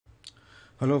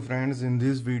Hello friends, in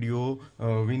this video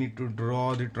we need to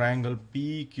draw the triangle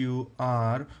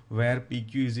PQR where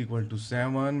PQ is equal to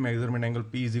 7, measurement angle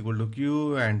P is equal to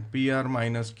Q, and PR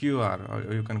minus QR,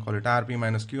 or you can call it RP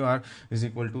minus QR, is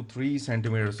equal to 3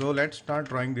 centimeters. So let's start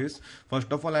drawing this.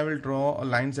 First of all, I will draw a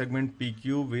line segment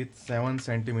PQ with 7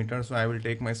 centimeters. So I will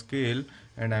take my scale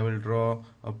and I will draw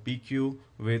a PQ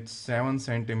with 7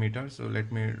 centimeters. So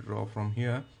let me draw from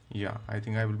here. Yeah, I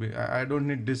think I don't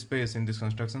need this space in this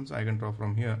construction, so I can draw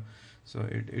from here. So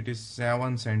it is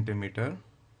 7 centimeter.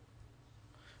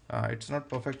 It's not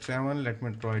perfect 7. Let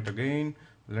me draw it again.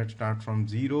 Let's start from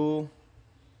 0.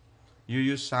 You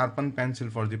use sharpen pencil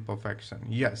for the perfection.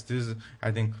 Yes, this is,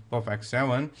 I think, perfect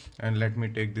 7. And let me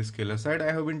take this scale aside.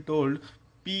 I have been told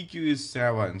PQ is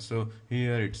 7, so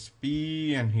here it's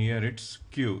P and here it's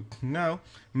Q. Now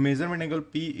measurement angle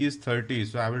P is 30,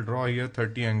 so I will draw here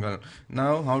 30 angle.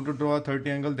 Now how to draw a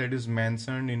 30 angle, that is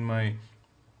mentioned in my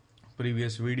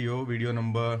previous video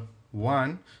number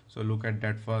 1. So look at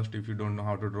that first if you don't know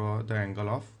how to draw the angle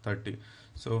of 30.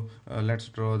 So let's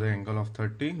draw the angle of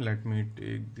 30. Let me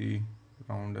take the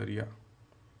rounder.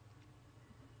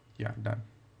 Yeah, done.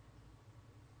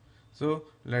 So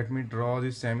let me draw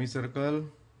this semicircle.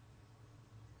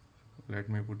 Let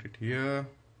me put it here,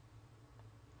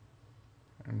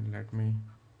 and let me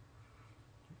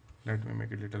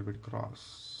make it a little bit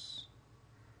cross.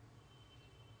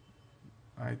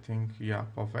 I think, yeah,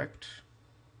 perfect.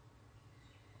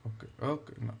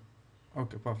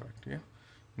 Okay, perfect. Yeah,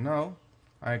 now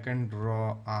I can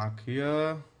draw arc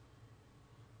here,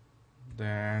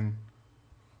 then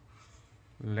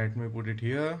let me put it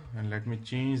here, and let me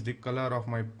change the color of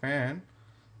my pen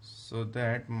so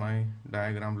that my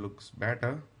diagram looks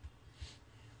better.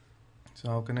 So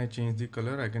how can I change the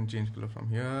color? I can change color from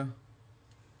here.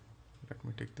 Let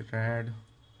me take the red.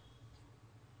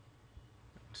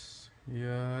 It's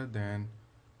here, then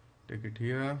take it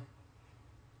here.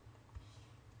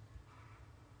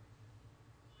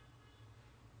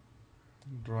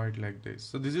 Draw it like this.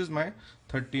 So this is my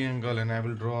 30 angle, and I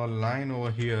will draw a line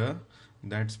over here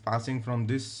that's passing from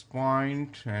this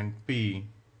point and P.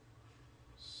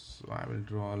 So I will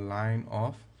draw a line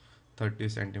of 30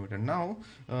 centimeter. Now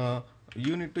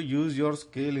you need to use your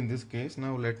scale in this case.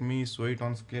 Now let me show it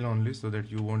on scale only so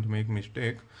that you won't make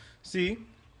mistake. See,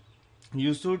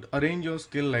 you should arrange your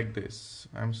scale like this.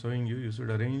 I'm showing you. You should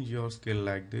arrange your scale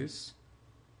like this.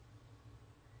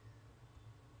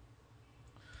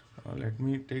 Let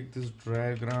me take this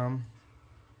diagram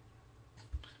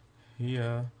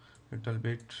here, little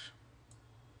bit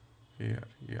here.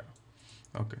 Yeah,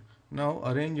 okay. Now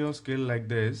arrange your scale like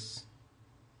this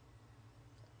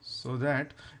so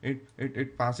that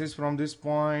it passes from this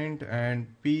point and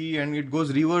P, and it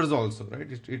goes reverse also,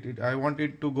 right? I want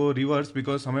it to go reverse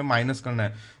because हमें minus करना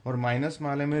है, और minus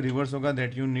वाले में reverse होगा.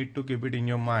 That you need to keep it in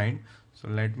your mind. So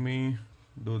let me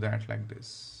do that like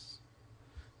this,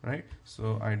 right?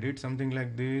 So I did something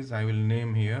like this. I will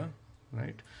name here,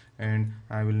 right? And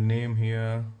I will name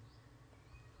here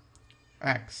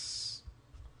X.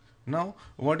 Now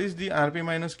what is the RP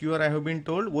minus QR? I have been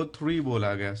told वो 3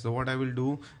 बोला गया. So what I will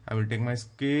do, I will take my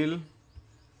scale,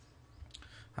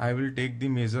 I will take the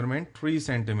measurement 3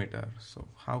 centimeter. So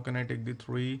how can I take the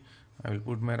 3? I will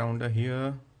put my rounder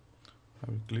here, I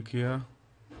will click here.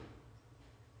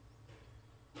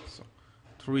 So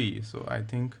 3. So I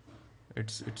think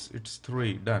it's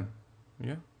 3. Done.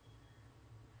 Yeah,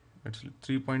 it's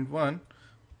 3.1.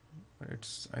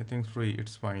 It's, I think, 3.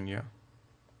 It's fine. Yeah,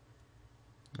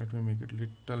 let me make it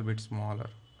little bit smaller.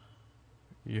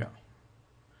 Yeah,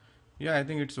 I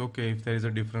think it's okay. If there is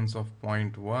a difference of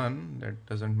 0.1, that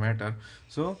doesn't matter.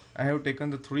 So I have taken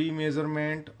the 3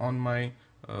 measurement on my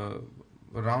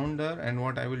rounder, and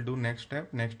what I will do next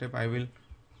step I will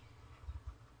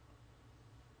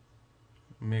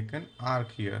make an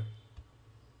arc here.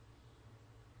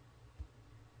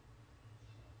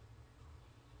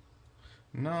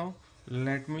 Now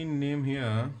let me name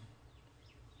here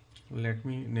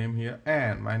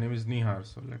N. My name is Nihar,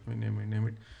 so let me name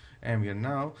it M here.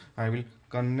 Now I will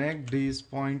connect these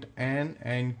point N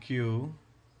and Q.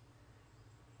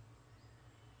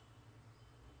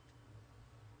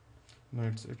 No,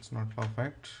 it's not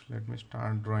perfect. Let me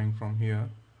start drawing from here.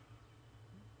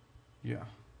 Yeah,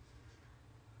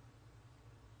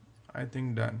 I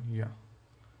think done. Yeah,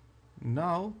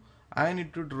 now I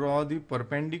need to draw the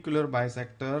perpendicular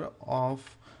bisector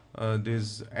of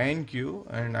this NQ,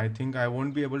 and I think I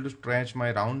won't be able to stretch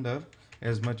my rounder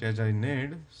as much as I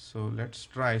need. So let's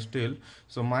try still.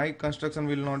 So my construction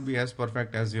will not be as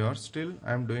perfect as yours. Still,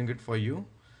 I'm doing it for you.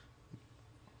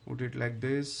 Put it like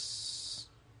this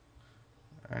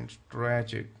and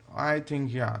stretch it. I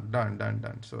think, yeah, done.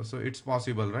 So it's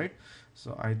possible, right?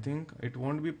 So I think it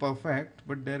won't be perfect,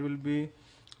 but there will be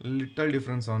little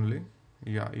difference only.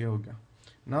 Yeah, ये हो गया.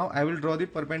 Now I will draw the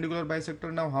perpendicular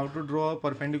bisector. Now how to draw a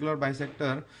perpendicular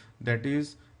bisector, that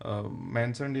is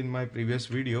mentioned in my previous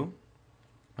video.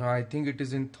 I think it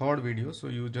is in third video, so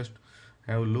you just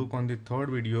have a look on the third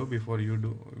video before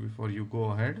you go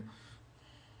ahead.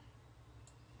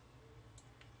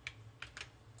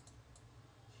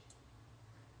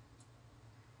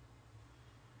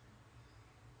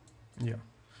 Yeah,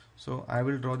 so I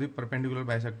will draw the perpendicular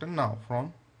bisector now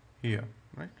from here,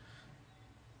 right?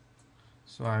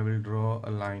 So I will draw a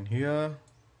line here,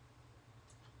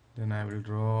 then I will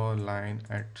draw a line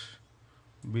at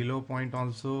below point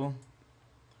also,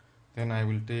 then I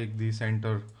will take the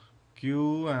center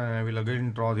Q and I will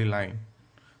again draw the line.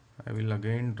 I will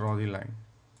again draw the line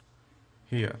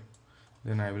here,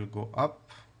 then I will go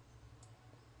up,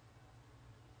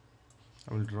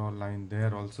 I will draw a line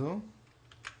there also,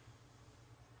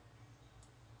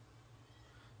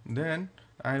 then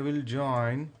I will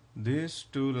join these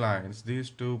two lines, these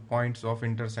 2 points of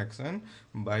intersection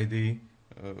by the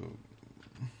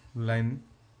line.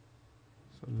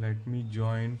 So let me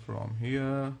join from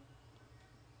here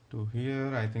to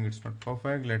here. I think it's not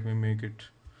perfect, let me make it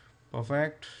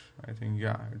perfect. I think,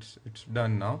 yeah, it's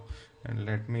done now, and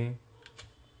let me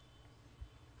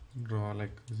draw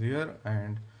like here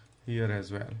and here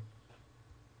as well.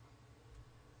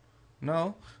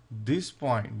 Now this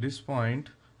point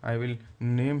I will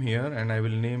name here, and I will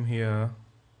name here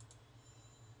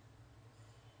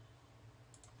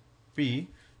P.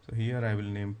 So here I will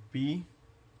name P.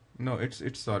 No, it's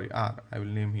sorry, R. I will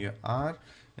name here R,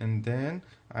 and then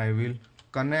I will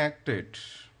connect it.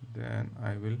 Then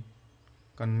I will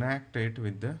connect it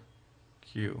with the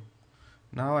Q.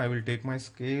 Now I will take my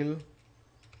scale.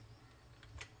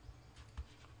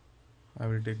 I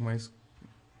will take my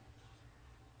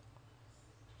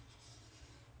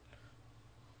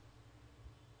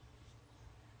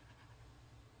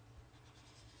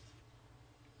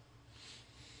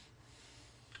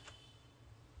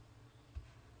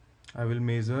I will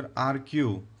measure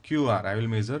QR. I will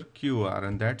measure QR,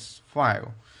 and that's 5.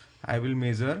 I will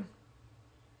measure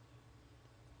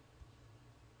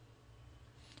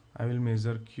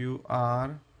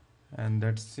QR, and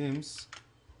that seems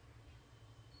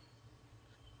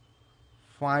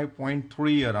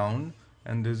 5.3 around,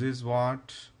 and this is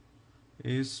what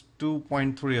is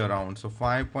 2.3 around. So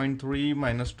 5.3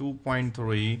 minus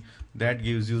 2.3, that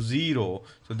gives you 0.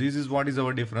 So this is what is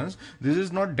our difference. This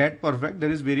is not that perfect.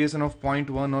 There is variation of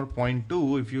 0.1 or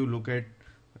 0.2 if you look at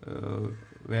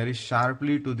very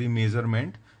sharply to the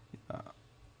measurement.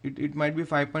 It might be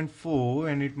 5.4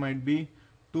 and it might be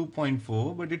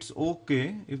 2.4, but it's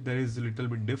okay if there is a little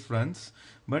bit difference,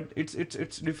 but its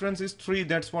difference is 3.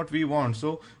 That's what we want.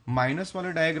 So minus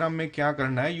wale diagram mein kya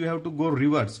karna hai, you have to go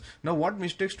reverse. Now what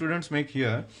mistake students make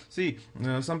here, see,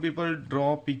 some people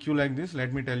draw PQ like this.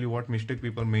 Let me tell you what mistake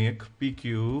people make.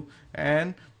 PQ,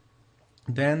 and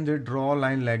then they draw a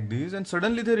line like this, and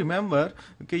suddenly they remember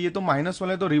कि ये तो minus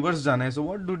वाला है तो reverse जाना है. So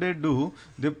what do?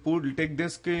 They take their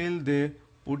scale, they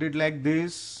put it like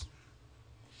this.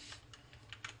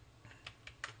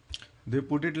 They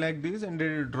put it like this and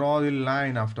they draw the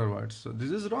line afterwards. So this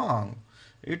is wrong.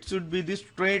 It should be the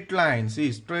straight line.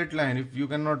 See, straight line. If you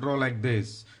cannot draw like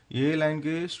this, ये line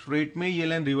के straight में, ये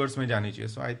line reverse में जानी चाहिए.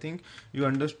 So I think you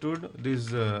understood this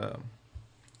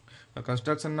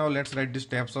construction. Now let's write the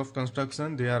steps of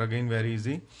construction. They are again very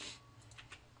easy.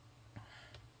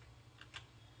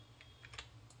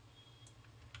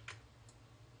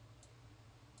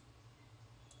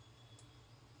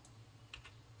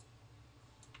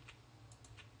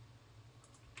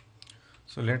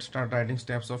 So let's start writing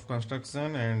steps of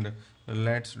construction, and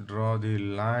let's draw the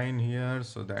line here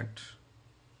so that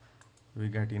we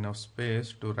get enough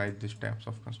space to write the steps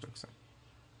of construction.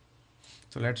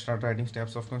 So let's start writing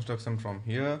steps of construction from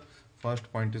here.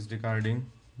 First point is regarding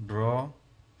draw.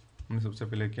 हमने सबसे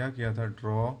पहले क्या किया था?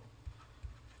 Draw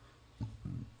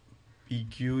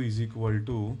PQ is equal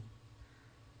to,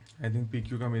 I think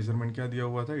PQ का measurement क्या दिया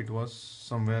हुआ था? It was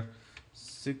somewhere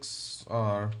 6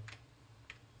 or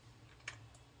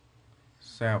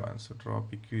 7. So draw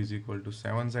PQ is equal to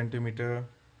 7 centimeter.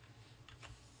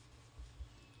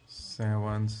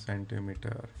 7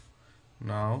 centimeter.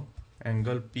 Now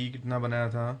angle P कितना बनाया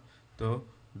था? तो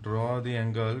draw the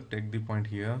angle, take the point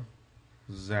here,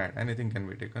 Z. Anything can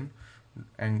be taken,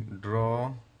 and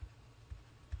draw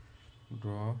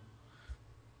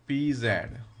PZ,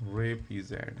 ray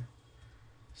PZ,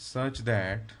 such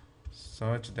that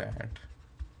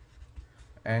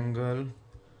angle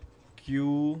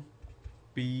QP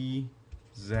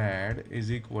PZ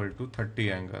is equal to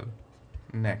 30 angle.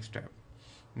 Next step.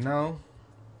 Now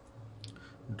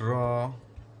draw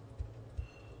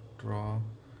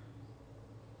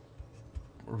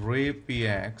ray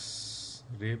PX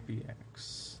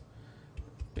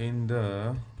in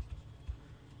the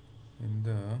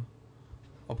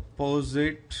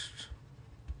opposite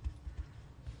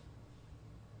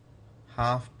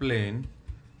half plane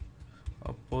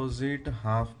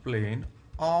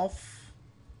of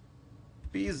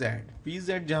PZ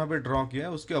जहां पे draw किया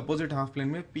है उसके opposite half plane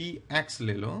में PX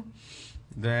ले लो.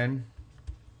 Then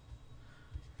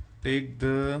take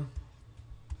the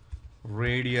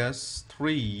radius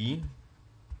 3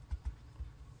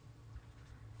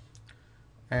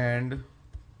 and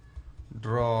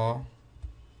draw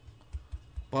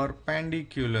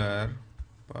perpendicular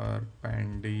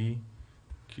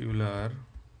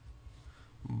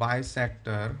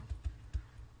bisector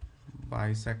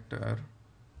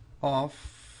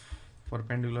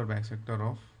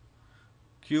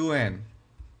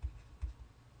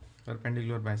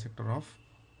of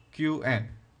QN.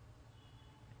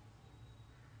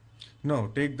 No,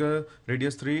 take the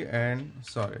radius 3 and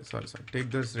take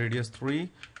this radius 3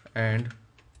 and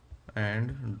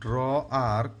draw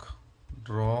arc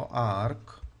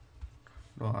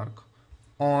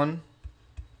on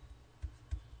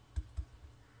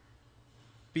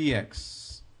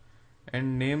PX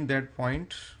and name that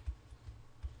point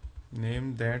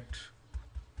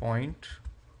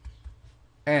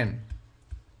N.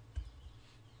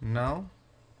 Now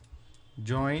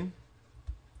join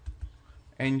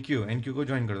NQ को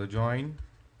join कर दो. Join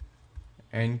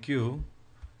NQ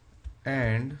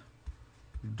and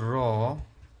draw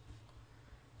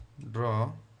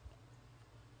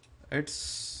its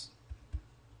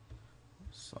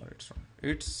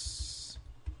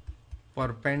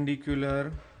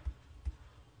perpendicular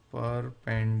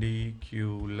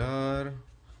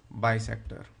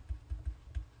bisector.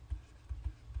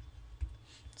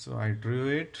 So I drew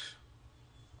it.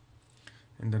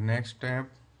 In the next step,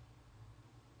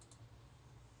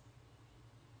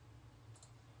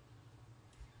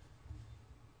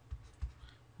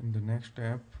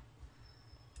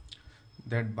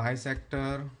 that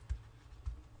bisector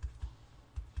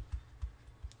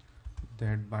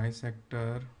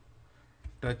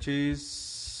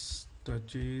touches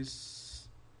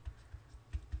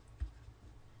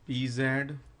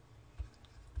PZ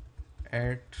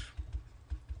at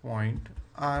point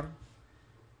R.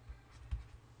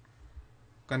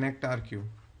 Connect RQ.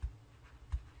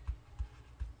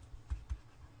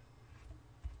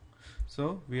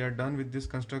 So we are done with this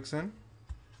construction.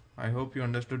 I hope you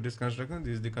understood this construction.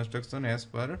 This is the construction as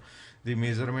per the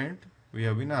measurement we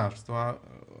have been asked. तो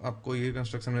आपको ये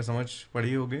construction में समझ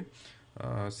पड़ी होगी.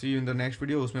 See you in the next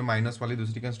video. उसमें minus वाली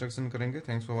दूसरी construction करेंगे.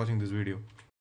 Thanks for watching this video.